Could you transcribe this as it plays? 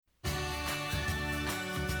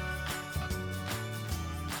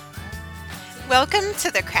Welcome to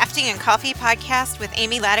the Crafting and Coffee podcast with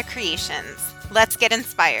Amy Latta Creations. Let's get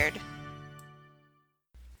inspired.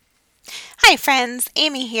 Hi friends,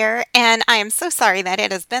 Amy here, and I am so sorry that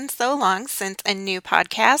it has been so long since a new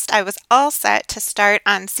podcast. I was all set to start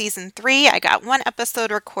on season 3. I got one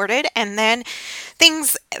episode recorded and then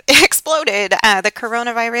things exploded. The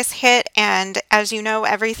coronavirus hit, and as you know,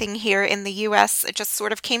 everything here in the US just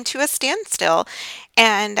sort of came to a standstill.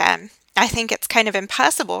 And I think it's kind of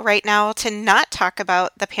impossible right now to not talk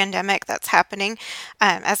about the pandemic that's happening.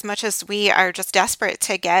 As much as we are just desperate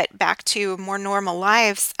to get back to more normal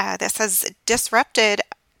lives, this has disrupted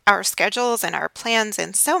our schedules and our plans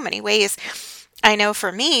in so many ways. I know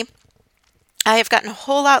for me, I have gotten a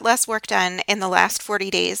whole lot less work done in the last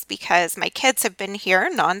 40 days because my kids have been here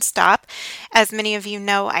nonstop. As many of you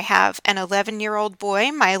know, I have an 11-year-old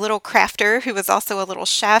boy, my little crafter, who is also a little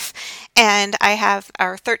chef, and I have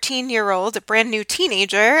our 13-year-old, a brand new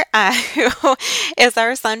teenager, who is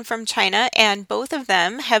our son from China, and both of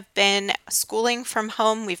them have been schooling from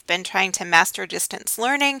home. We've been trying to master distance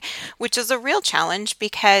learning, which is a real challenge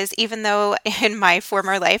because even though in my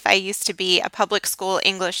former life I used to be a public school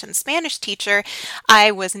English and Spanish teacher,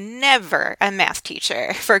 I was never a math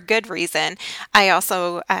teacher for good reason. I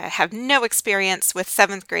also have no experience with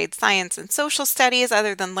 7th grade science and social studies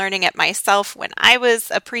other than learning it myself when I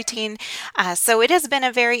was a preteen. So it has been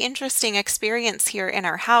a very interesting experience here in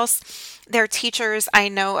our house. Their teachers, I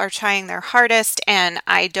know, are trying their hardest, and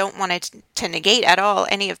I don't want to negate at all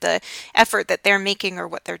any of the effort that they're making or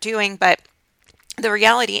what they're doing, but the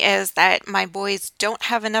reality is that my boys don't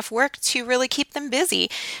have enough work to really keep them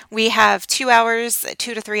busy. We have 2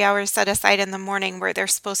 to 3 hours set aside in the morning where they're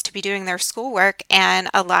supposed to be doing their schoolwork, and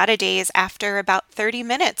a lot of days after about 30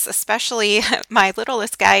 minutes, especially my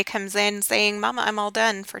littlest guy comes in saying, "Mama, I'm all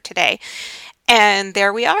done for today." And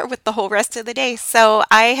there we are with the whole rest of the day. So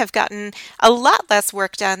I have gotten a lot less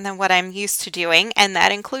work done than what I'm used to doing, and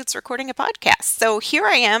that includes recording a podcast. So here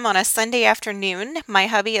I am on a Sunday afternoon. My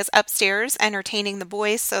hubby is upstairs entertaining the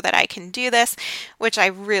boys so that I can do this, which I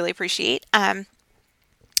really appreciate. And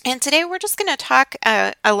today we're just going to talk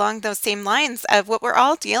along those same lines of what we're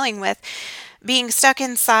all dealing with. Being stuck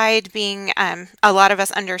inside, being a lot of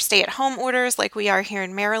us under stay-at-home orders like we are here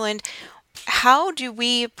in Maryland. How do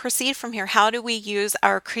we proceed from here? How do we use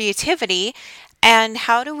our creativity, and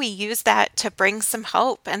how do we use that to bring some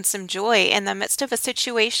hope and some joy in the midst of a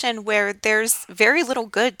situation where there's very little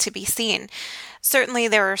good to be seen? Certainly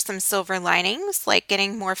there are some silver linings, like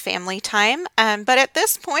getting more family time, but at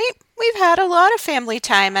this point, we've had a lot of family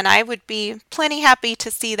time, and I would be plenty happy to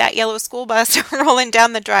see that yellow school bus rolling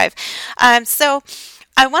down the drive. So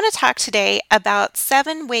I want to talk today about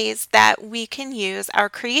 7 ways that we can use our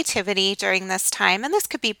creativity during this time. And this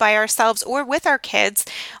could be by ourselves or with our kids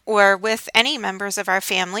or with any members of our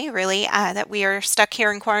family, really, that we are stuck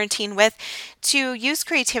here in quarantine with, to use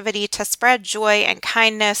creativity to spread joy and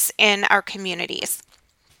kindness in our communities.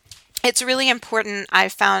 It's really important,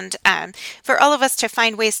 I've found, for all of us to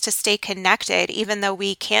find ways to stay connected, even though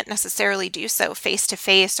we can't necessarily do so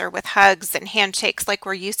face-to-face or with hugs and handshakes like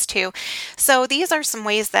we're used to. So these are some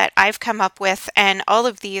ways that I've come up with, and all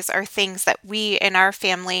of these are things that we in our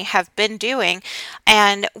family have been doing,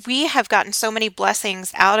 and we have gotten so many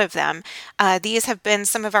blessings out of them. These have been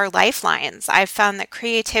some of our lifelines. I've found that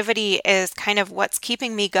creativity is kind of what's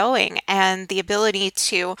keeping me going, and the ability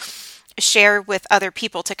to share with other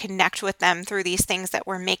people, to connect with them through these things that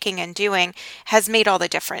we're making and doing, has made all the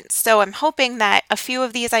difference. So I'm hoping that a few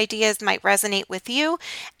of these ideas might resonate with you,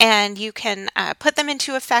 and you can put them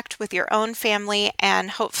into effect with your own family,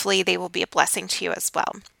 and hopefully they will be a blessing to you as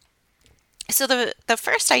well. So the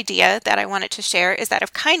first idea that I wanted to share is that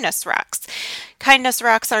of kindness rocks. Kindness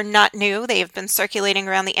rocks are not new. They have been circulating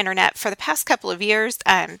around the internet for the past couple of years.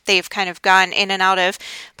 They've kind of gone in and out of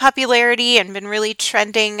popularity and been really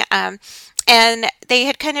trending. And they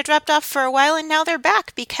had kind of dropped off for a while, and now they're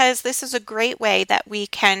back because this is a great way that we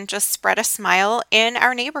can just spread a smile in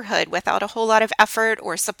our neighborhood without a whole lot of effort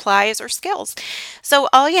or supplies or skills. So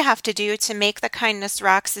all you have to do to make the kindness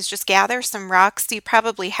rocks is just gather some rocks. You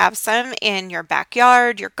probably have some in your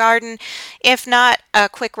backyard, your garden. If not, a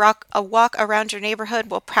walk around your neighborhood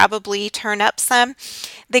will probably turn up some.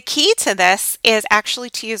 The key to this is actually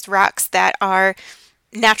to use rocks that are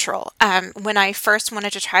natural. When I first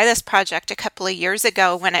wanted to try this project a couple of years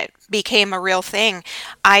ago, when it became a real thing,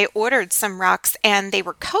 I ordered some rocks and they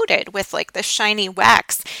were coated with like the shiny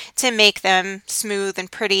wax to make them smooth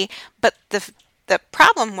and pretty. But the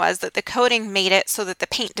problem was that the coating made it so that the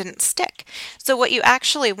paint didn't stick. So what you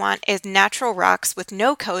actually want is natural rocks with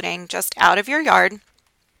no coating, just out of your yard.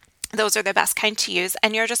 Those are the best kind to use.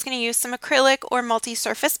 And you're just going to use some acrylic or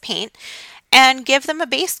multi-surface paint. and give them a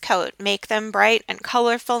base coat. Make them bright and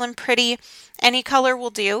colorful and pretty. Any color will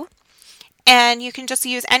do. And you can just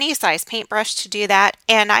use any size paintbrush to do that.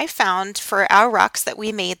 And I found for our rocks that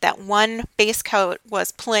we made that one base coat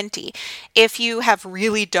was plenty. If you have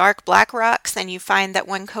really dark black rocks and you find that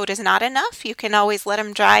one coat is not enough, you can always let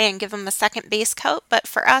them dry and give them a second base coat. But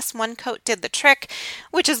for us, one coat did the trick,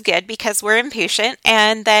 which is good because we're impatient.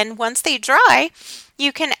 And then once they dry,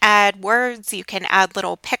 you can add words, you can add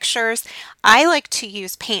little pictures. I like to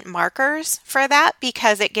use paint markers for that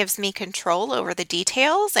because it gives me control over the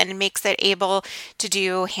details and makes it able to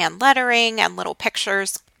do hand lettering and little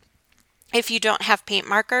pictures. If you don't have paint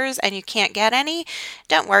markers and you can't get any,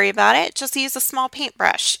 don't worry about it. Just use a small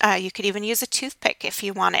paintbrush. You could even use a toothpick if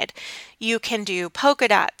you wanted. You can do polka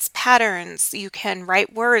dots, patterns. You can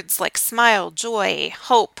write words like smile, joy,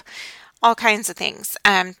 hope. All kinds of things.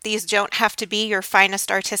 These don't have to be your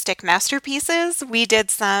finest artistic masterpieces. We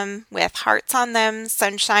did some with hearts on them,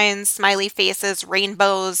 sunshines, smiley faces,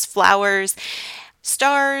 rainbows, flowers,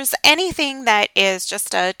 stars, anything that is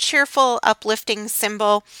just a cheerful, uplifting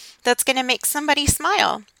symbol that's going to make somebody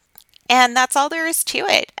smile. And that's all there is to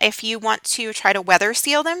it. If you want to try to weather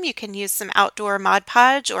seal them, you can use some outdoor Mod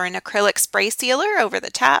Podge or an acrylic spray sealer over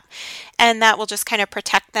the top, and that will just kind of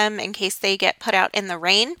protect them in case they get put out in the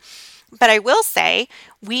rain. But I will say,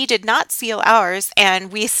 we did not seal ours,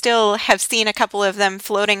 and we still have seen a couple of them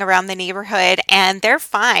floating around the neighborhood, and they're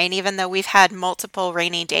fine, even though we've had multiple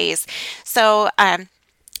rainy days. So I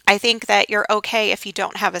think that you're okay if you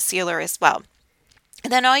don't have a sealer as well.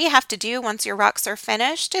 And then all you have to do once your rocks are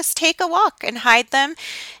finished is take a walk and hide them,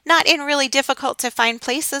 not in really difficult to find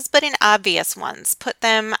places, but in obvious ones. Put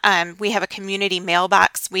them, we have a community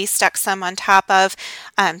mailbox. We stuck some on top of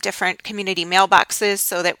different community mailboxes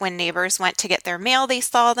so that when neighbors went to get their mail, they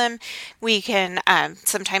saw them. We can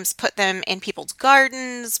sometimes put them in people's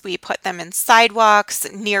gardens. We put them in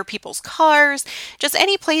sidewalks, near people's cars, just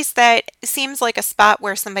any place that seems like a spot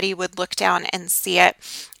where somebody would look down and see it,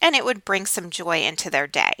 and it would bring some joy into their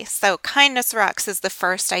day. So kindness rocks is the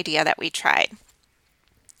first idea that we tried.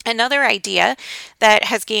 Another idea that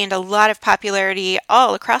has gained a lot of popularity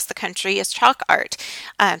all across the country is chalk art.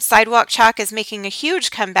 Sidewalk chalk is making a huge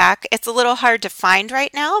comeback. It's a little hard to find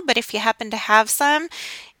right now, but if you happen to have some,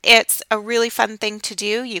 it's a really fun thing to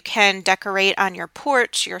do. You can decorate on your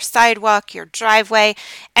porch, your sidewalk, your driveway,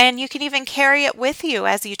 and you can even carry it with you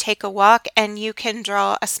as you take a walk, and you can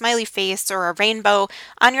draw a smiley face or a rainbow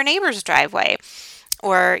on your neighbor's driveway,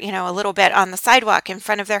 or, a little bit on the sidewalk in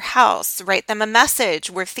front of their house. Write them a message.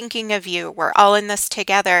 We're thinking of you. We're all in this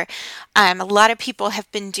together. A lot of people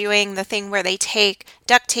have been doing the thing where they take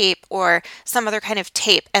duct tape or some other kind of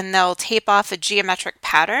tape, and they'll tape off a geometric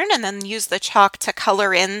pattern and then use the chalk to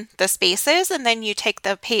color in the spaces, and then you take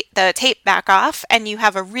the tape back off and you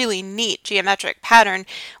have a really neat geometric pattern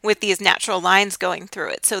with these natural lines going through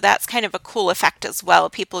it. So that's kind of a cool effect as well.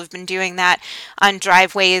 People have been doing that on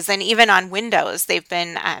driveways and even on windows. They've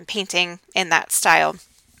been painting in that style.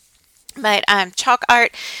 But chalk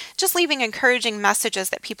art, just leaving encouraging messages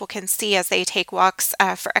that people can see as they take walks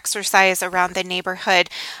for exercise around the neighborhood,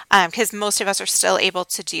 because most of us are still able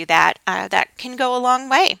to do that. That can go a long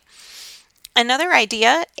way. Another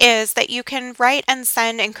idea is that you can write and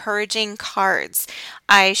send encouraging cards.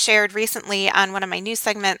 I shared recently on one of my news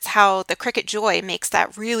segments how the Cricut Joy makes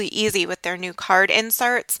that really easy with their new card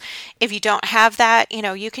inserts. If you don't have that,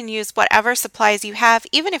 you can use whatever supplies you have,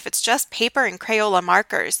 even if it's just paper and Crayola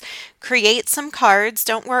markers. Create some cards.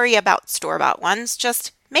 Don't worry about store-bought ones.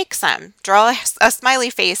 Just make some. Draw a smiley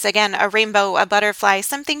face, again, a rainbow, a butterfly,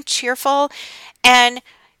 something cheerful, and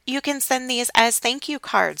you can send these as thank you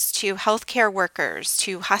cards to healthcare workers,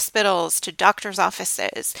 to hospitals, to doctors'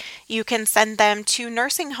 offices. You can send them to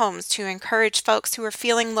nursing homes to encourage folks who are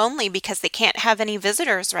feeling lonely because they can't have any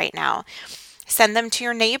visitors right now. Send them to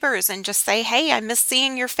your neighbors and just say, hey, I miss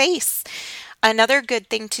seeing your face. Another good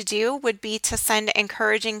thing to do would be to send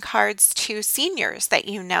encouraging cards to seniors that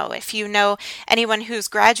you know. If you know anyone who's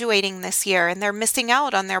graduating this year and they're missing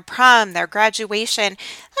out on their prom, their graduation,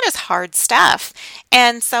 that is hard stuff.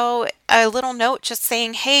 And so a little note just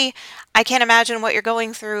saying, hey, I can't imagine what you're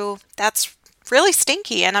going through. That's really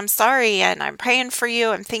stinky, and I'm sorry, and I'm praying for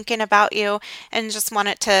you. I'm thinking about you, and just want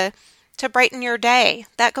it to brighten your day.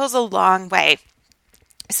 That goes a long way.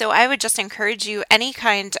 So I would just encourage you, any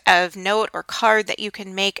kind of note or card that you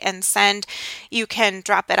can make and send. You can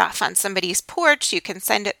drop it off on somebody's porch. You can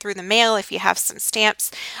send it through the mail if you have some stamps.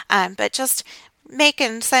 But just make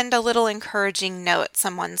and send a little encouraging note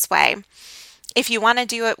someone's way. If you want to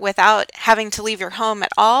do it without having to leave your home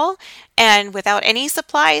at all and without any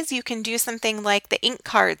supplies, you can do something like the Ink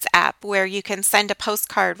Cards app where you can send a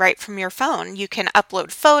postcard right from your phone. You can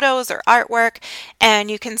upload photos or artwork and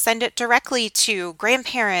you can send it directly to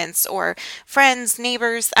grandparents or friends,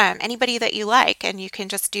 neighbors, anybody that you like, and you can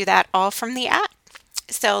just do that all from the app.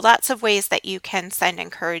 So lots of ways that you can send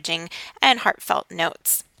encouraging and heartfelt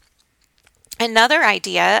notes. Another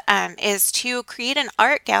idea is to create an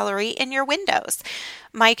art gallery in your windows.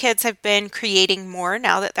 My kids have been creating more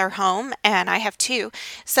now that they're home, and I have too.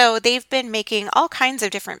 So they've been making all kinds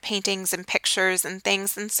of different paintings and pictures and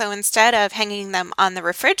things. And so instead of hanging them on the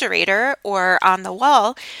refrigerator or on the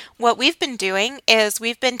wall, what we've been doing is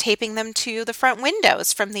we've been taping them to the front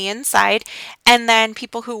windows from the inside. And then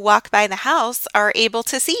people who walk by the house are able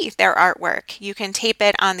to see their artwork. You can tape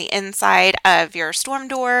it on the inside of your storm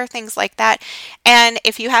door, things like that. And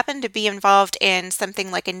if you happen to be involved in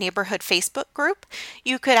something like a neighborhood Facebook group,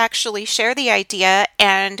 you could actually share the idea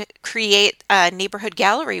and create a neighborhood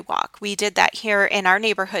gallery walk. We did that here in our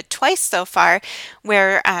neighborhood twice so far,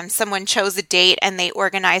 where someone chose a date and they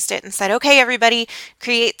organized it and said, okay, everybody,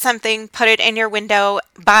 create something, put it in your window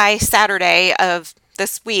by Saturday of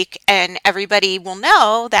this week, and everybody will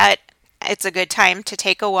know that it's a good time to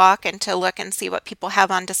take a walk and to look and see what people have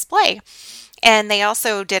on display. And they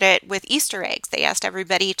also did it with Easter eggs. They asked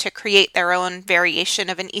everybody to create their own variation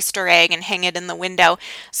of an Easter egg and hang it in the window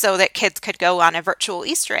so that kids could go on a virtual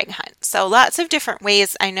Easter egg hunt. So lots of different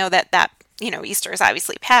ways. I know that Easter is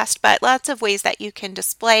obviously past, but lots of ways that you can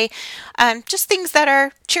display just things that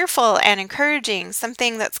are cheerful and encouraging,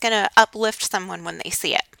 something that's going to uplift someone when they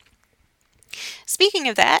see it. Speaking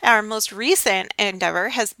of that, our most recent endeavor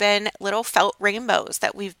has been little felt rainbows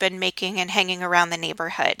that we've been making and hanging around the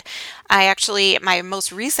neighborhood. My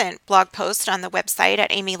most recent blog post on the website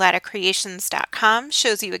at amylattacreations.com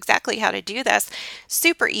shows you exactly how to do this.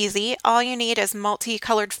 Super easy. All you need is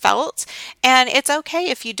multicolored felt, and it's okay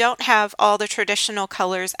if you don't have all the traditional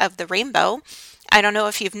colors of the rainbow. I don't know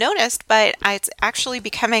if you've noticed, but it's actually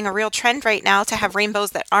becoming a real trend right now to have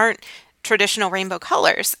rainbows that aren't traditional rainbow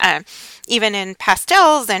colors, even in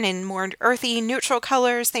pastels and in more earthy, neutral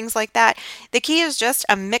colors, things like that. The key is just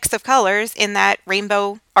a mix of colors in that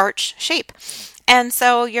rainbow arch shape. And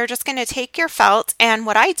so you're just going to take your felt, and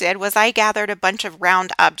what I did was I gathered a bunch of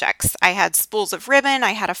round objects. I had spools of ribbon,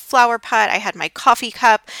 I had a flower pot, I had my coffee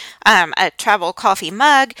cup, a travel coffee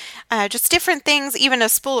mug, just different things. Even a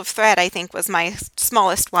spool of thread, I think, was my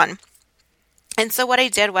smallest one. And so what I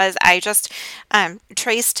did was I just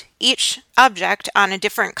traced each object on a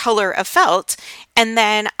different color of felt, and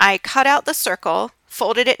then I cut out the circle,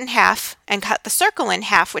 folded it in half, and cut the circle in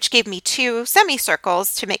half, which gave me 2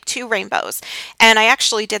 semicircles to make 2 rainbows. And I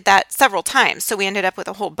actually did that several times, so we ended up with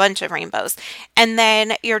a whole bunch of rainbows. And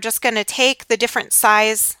then you're just going to take the different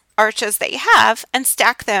size arches that you have and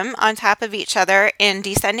stack them on top of each other in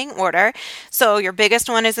descending order. So your biggest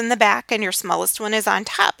one is in the back and your smallest one is on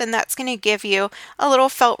top, and that's going to give you a little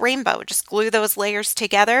felt rainbow. Just glue those layers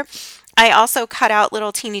together. I also cut out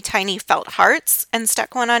little teeny tiny felt hearts and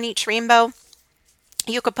stuck one on each rainbow.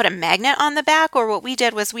 You could put a magnet on the back, or what we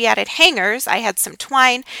did was we added hangers. I had some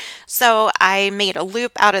twine, so I made a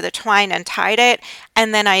loop out of the twine and tied it,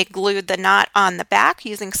 and then I glued the knot on the back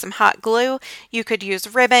using some hot glue. You could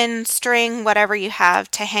use ribbon, string, whatever you have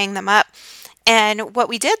to hang them up. And what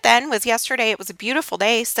we did then was yesterday, it was a beautiful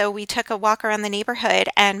day, so we took a walk around the neighborhood,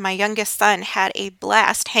 and my youngest son had a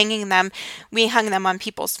blast hanging them. We hung them on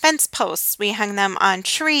people's fence posts. We hung them on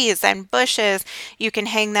trees and bushes. You can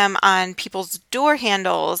hang them on people's door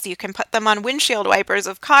handles. You can put them on windshield wipers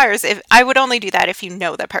of cars. I would only do that if you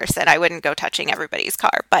know the person. I wouldn't go touching everybody's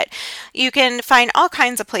car, but you can find all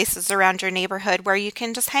kinds of places around your neighborhood where you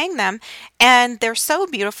can just hang them, and they're so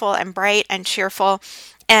beautiful and bright and cheerful.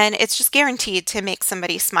 And it's just guaranteed to make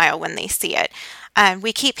somebody smile when they see it.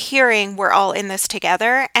 We keep hearing we're all in this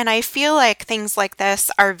together, and I feel like things like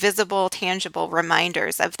this are visible, tangible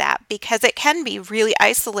reminders of that, because it can be really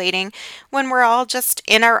isolating when we're all just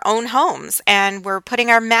in our own homes and we're putting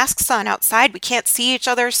our masks on outside. We can't see each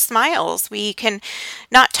other's smiles. We can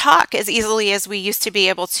not talk as easily as we used to be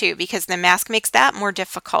able to because the mask makes that more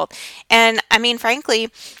difficult. And I mean, frankly,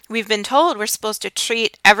 we've been told we're supposed to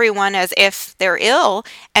treat everyone as if they're ill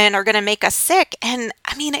and are going to make us sick. And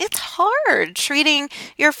I mean, it's hard treating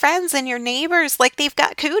your friends and your neighbors like they've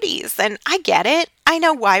got cooties. And I get it. I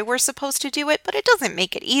know why we're supposed to do it, but it doesn't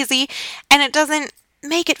make it easy. And it doesn't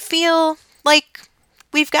make it feel like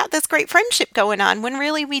we've got this great friendship going on when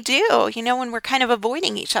really we do, when we're kind of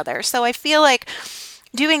avoiding each other. So I feel like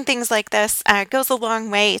doing things like this goes a long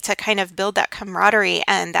way to kind of build that camaraderie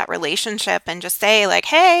and that relationship and just say, like,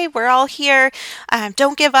 hey, we're all here.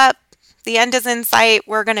 Don't give up. The end is in sight.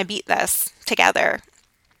 We're going to beat this together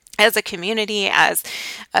as a community, as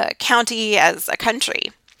a county, as a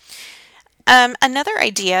country. Another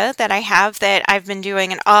idea that I have that I've been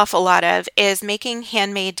doing an awful lot of is making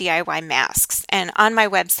handmade DIY masks. And on my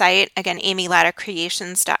website, again,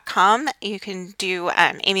 amylattacreations.com, you can do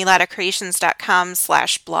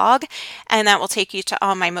amylattacreations.com/blog, and that will take you to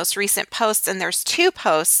all my most recent posts. And there's 2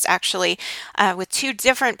 posts actually with 2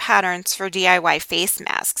 different patterns for DIY face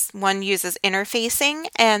masks. One uses interfacing,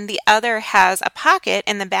 and the other has a pocket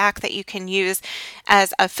in the back that you can use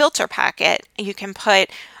as a filter pocket. You can put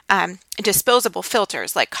disposable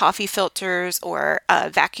filters like coffee filters or a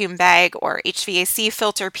vacuum bag or HVAC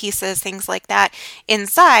filter pieces, things like that,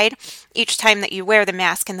 inside each time that you wear the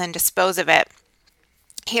mask and then dispose of it.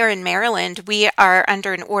 Here in Maryland, we are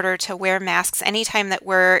under an order to wear masks anytime that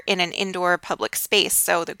we're in an indoor public space.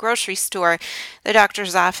 So the grocery store, the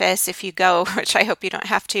doctor's office, if you go, which I hope you don't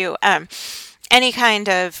have to, any kind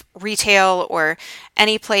of retail or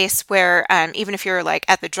any place where, even if you're like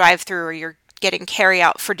at the drive-thru or you're getting carry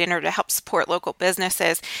out for dinner to help support local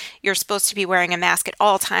businesses, you're supposed to be wearing a mask at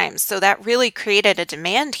all times. So that really created a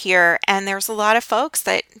demand here, and there's a lot of folks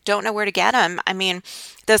that don't know where to get them. I mean,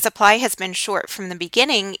 the supply has been short from the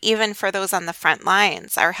beginning, even for those on the front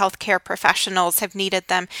lines. Our healthcare professionals have needed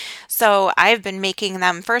them. So I've been making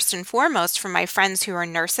them first and foremost for my friends who are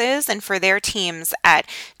nurses and for their teams at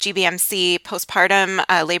GBMC postpartum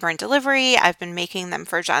labor and delivery. I've been making them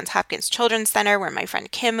for Johns Hopkins Children's Center, where my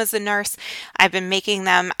friend Kim is a nurse. I've been making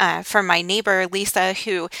them for my neighbor, Lisa,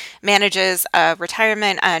 who manages a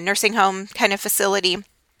retirement nursing home kind of facility,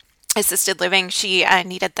 assisted living. She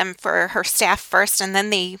needed them for her staff first, and then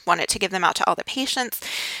they wanted to give them out to all the patients.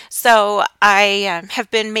 So I have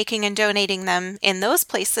been making and donating them in those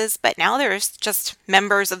places, but now there's just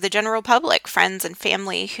members of the general public, friends and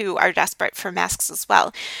family, who are desperate for masks as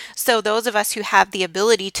well. So those of us who have the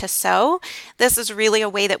ability to sew, this is really a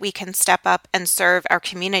way that we can step up and serve our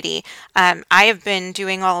community. I have been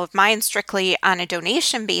doing all of mine strictly on a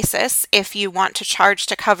donation basis. If you want to charge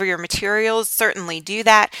to cover your materials, certainly do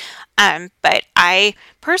that. But I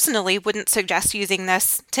personally wouldn't suggest using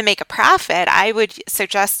this to make a profit. I would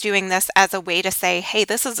suggest doing this as a way to say, hey,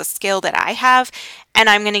 this is a skill that I have, and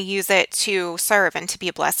I'm going to use it to serve and to be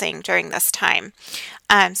a blessing during this time.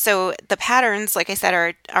 So the patterns, like I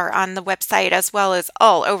said, are on the website as well as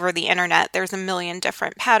all over the internet. There's a million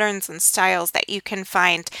different patterns and styles that you can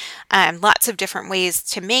find, lots of different ways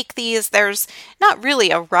to make these. There's not really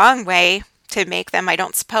a wrong way to make them, I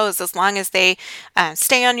don't suppose, as long as they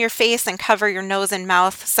stay on your face and cover your nose and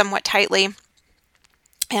mouth somewhat tightly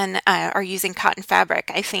and are using cotton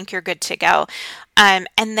fabric. I think you're good to go. And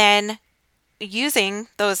then using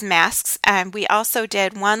those masks, we also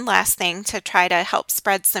did one last thing to try to help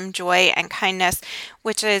spread some joy and kindness,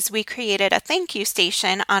 which is we created a thank you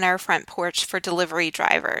station on our front porch for delivery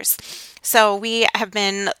drivers. So we have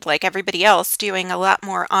been, like everybody else, doing a lot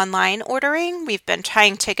more online ordering. We've been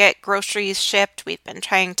trying to get groceries shipped. We've been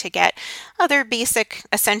trying to get other basic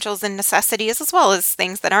essentials and necessities, as well as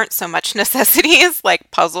things that aren't so much necessities,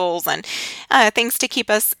 like puzzles and things to keep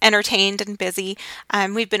us entertained and busy.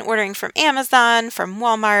 We've been ordering from Amazon, from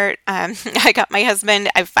Walmart. I got my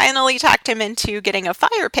husband, I finally talked him into getting a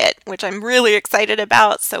fire pit, which I'm really excited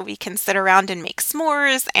about, so we can sit around and make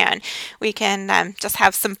s'mores, and we can just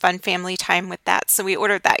have some fun family time with that. So we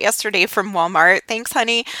ordered that yesterday from Walmart. Thanks,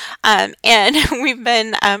 honey. And we've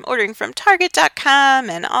been ordering from Target.com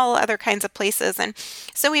and all other kinds of places. And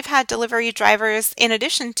so we've had delivery drivers in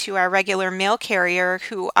addition to our regular mail carrier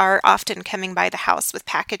who are often coming by the house with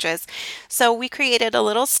packages. So we created a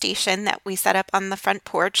little station that we set up on the front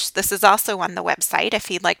porch. This is also on the website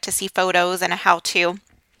if you'd like to see photos and a how-to.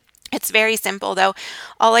 It's very simple though.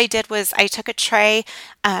 All I did was I took a tray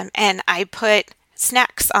and I put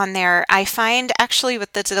snacks on there. I find actually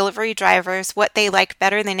with the delivery drivers, what they like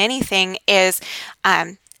better than anything is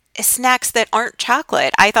snacks that aren't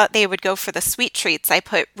chocolate. I thought they would go for the sweet treats. I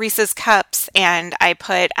put Reese's Cups and I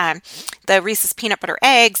put the Reese's peanut butter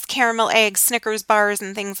eggs, caramel eggs, Snickers bars,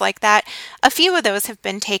 and things like that. A few of those have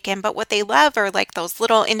been taken, but what they love are like those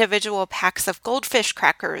little individual packs of goldfish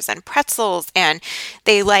crackers and pretzels, and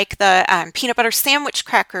they like the peanut butter sandwich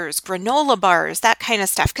crackers, granola bars, that kind of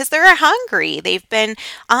stuff, because they're hungry. They've been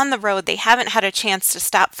on the road. They haven't had a chance to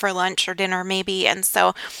stop for lunch or dinner maybe, and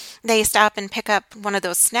so they stop and pick up one of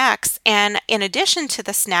those snacks. And in addition to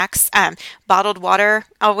the snacks, bottled water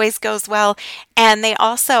always goes well. And they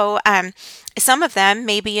also, some of them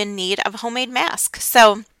may be in need of a homemade mask.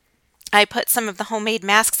 So I put some of the homemade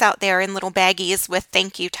masks out there in little baggies with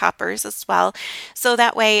thank you toppers as well. So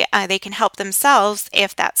that way they can help themselves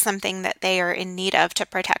if that's something that they are in need of to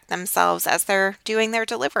protect themselves as they're doing their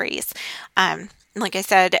deliveries. Like I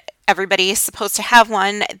said, everybody's supposed to have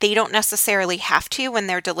one. They don't necessarily have to when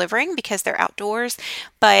they're delivering because they're outdoors,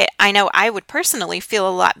 but I know I would personally feel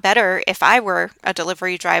a lot better if I were a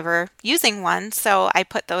delivery driver using one, so I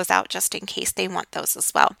put those out just in case they want those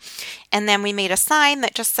as well. And then we made a sign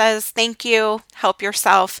that just says, thank you, help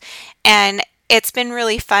yourself, and it's been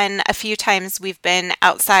really fun. A few times we've been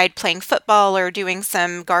outside playing football or doing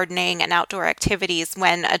some gardening and outdoor activities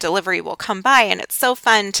when a delivery will come by, and it's so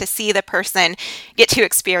fun to see the person get to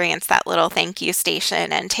experience that little thank you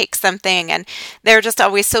station and take something, and they're just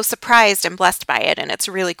always so surprised and blessed by it, and it's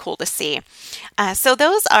really cool to see. So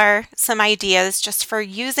those are some ideas just for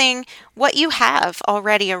using what you have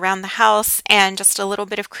already around the house and just a little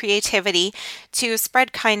bit of creativity to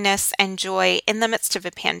spread kindness and joy in the midst of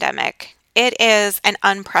a pandemic. It is an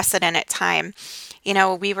unprecedented time. You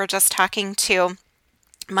know, we were just talking to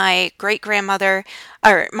my great-grandmother,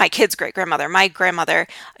 or my kid's great-grandmother, my grandmother,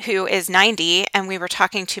 who is 90, and we were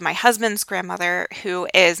talking to my husband's grandmother, who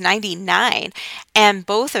is 99, and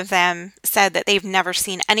both of them said that they've never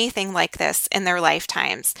seen anything like this in their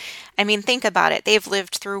lifetimes. I mean, think about it. They've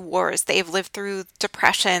lived through wars, they've lived through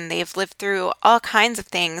depression, they've lived through all kinds of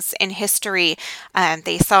things in history.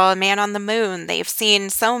 They saw a man on the moon, they've seen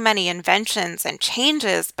so many inventions and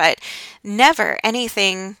changes, but never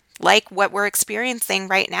anything like what we're experiencing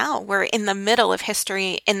right now. We're in the middle of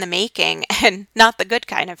history in the making, and not the good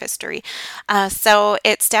kind of history. So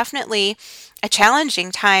it's definitely a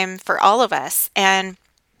challenging time for all of us, and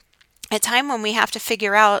a time when we have to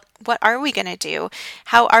figure out, what are we going to do?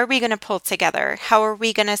 How are we going to pull together? How are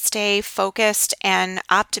we going to stay focused and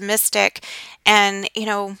optimistic? And,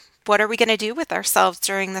 what are we going to do with ourselves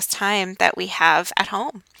during this time that we have at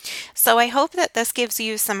home? So I hope that this gives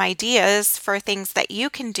you some ideas for things that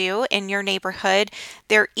you can do in your neighborhood.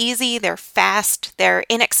 They're easy, they're fast, they're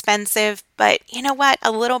inexpensive, but you know what?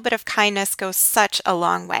 A little bit of kindness goes such a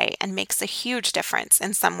long way and makes a huge difference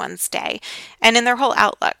in someone's day and in their whole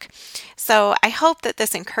outlook. So I hope that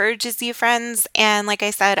this encourages you, friends. And like I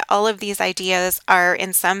said, all of these ideas are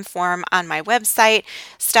in some form on my website.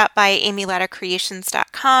 Stop by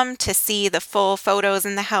amylattacreations.com to see the full photos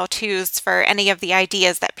and the how-tos for any of the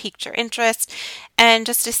ideas that piqued your interest, and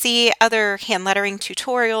just to see other hand lettering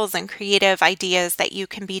tutorials and creative ideas that you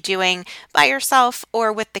can be doing by yourself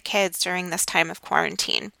or with the kids during this time of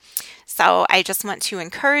quarantine. So I just want to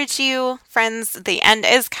encourage you, friends, the end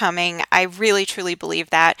is coming. I really, truly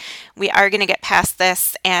believe that. We are going to get past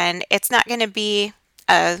this, and it's not going to be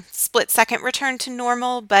a split-second return to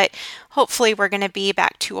normal, but hopefully we're going to be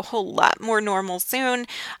back to a whole lot more normal soon.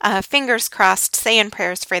 Fingers crossed, saying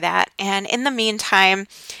prayers for that. And in the meantime,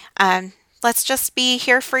 let's just be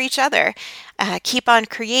here for each other. Keep on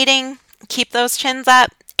creating, keep those chins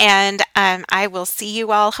up, and I will see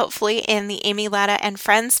you all hopefully in the Amy Latta and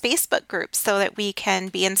Friends Facebook group so that we can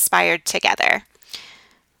be inspired together.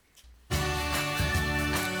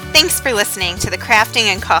 Thanks for listening to the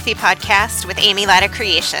Crafting and Coffee Podcast with Amy Latta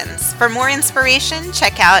Creations. For more inspiration,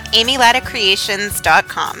 check out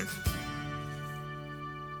amylattacreations.com.